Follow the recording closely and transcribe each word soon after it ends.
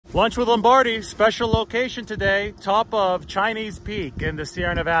Lunch with Lombardi, special location today, top of Chinese Peak in the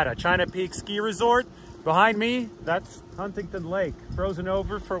Sierra Nevada. China Peak Ski Resort. Behind me, that's Huntington Lake. Frozen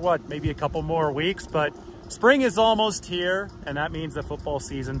over for what, maybe a couple more weeks, but spring is almost here, and that means the football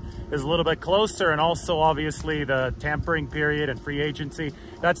season is a little bit closer, and also obviously the tampering period and free agency.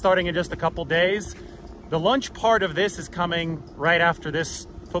 That's starting in just a couple days. The lunch part of this is coming right after this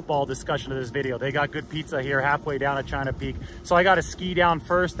football discussion of this video. They got good pizza here halfway down at China Peak. So I got to ski down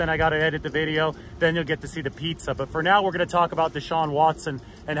first, then I got to edit the video, then you'll get to see the pizza. But for now, we're going to talk about Deshaun Watson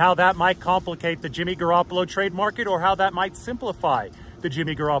and how that might complicate the Jimmy Garoppolo trade market, or how that might simplify the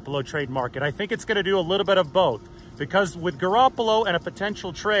Jimmy Garoppolo trade market. I think it's going to do a little bit of both, because with Garoppolo and a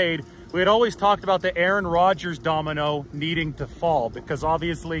potential trade, we had always talked about the Aaron Rodgers domino needing to fall, because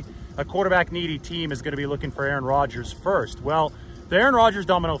obviously a quarterback needy team is going to be looking for Aaron Rodgers first. Well, the Aaron Rodgers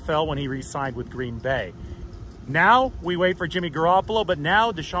domino fell when he re-signed with Green Bay. Now we wait for Jimmy Garoppolo, but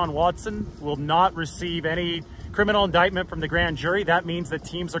now Deshaun Watson will not receive any criminal indictment from the grand jury. That means that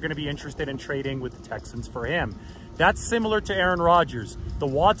teams are going to be interested in trading with the Texans for him. That's similar to Aaron Rodgers. The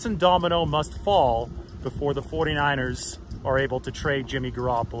Watson domino must fall before the 49ers are able to trade Jimmy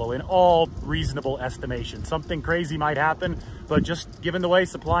Garoppolo in all reasonable estimation. Something crazy might happen, but just given the way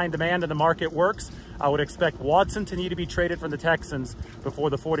supply and demand in the market works, I would expect Watson to need to be traded from the Texans before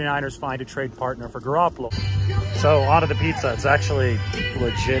the 49ers find a trade partner for Garoppolo. So onto the pizza. It's actually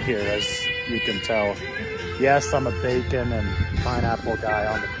legit here, as you can tell. Yes, I'm a bacon and pineapple guy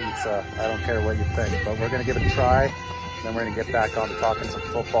on the pizza. I don't care what you think, but we're going to give it a try. Then we're going to get back on to talking some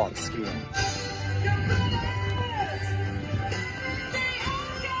football and skiing.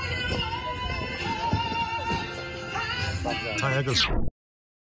 Tigers.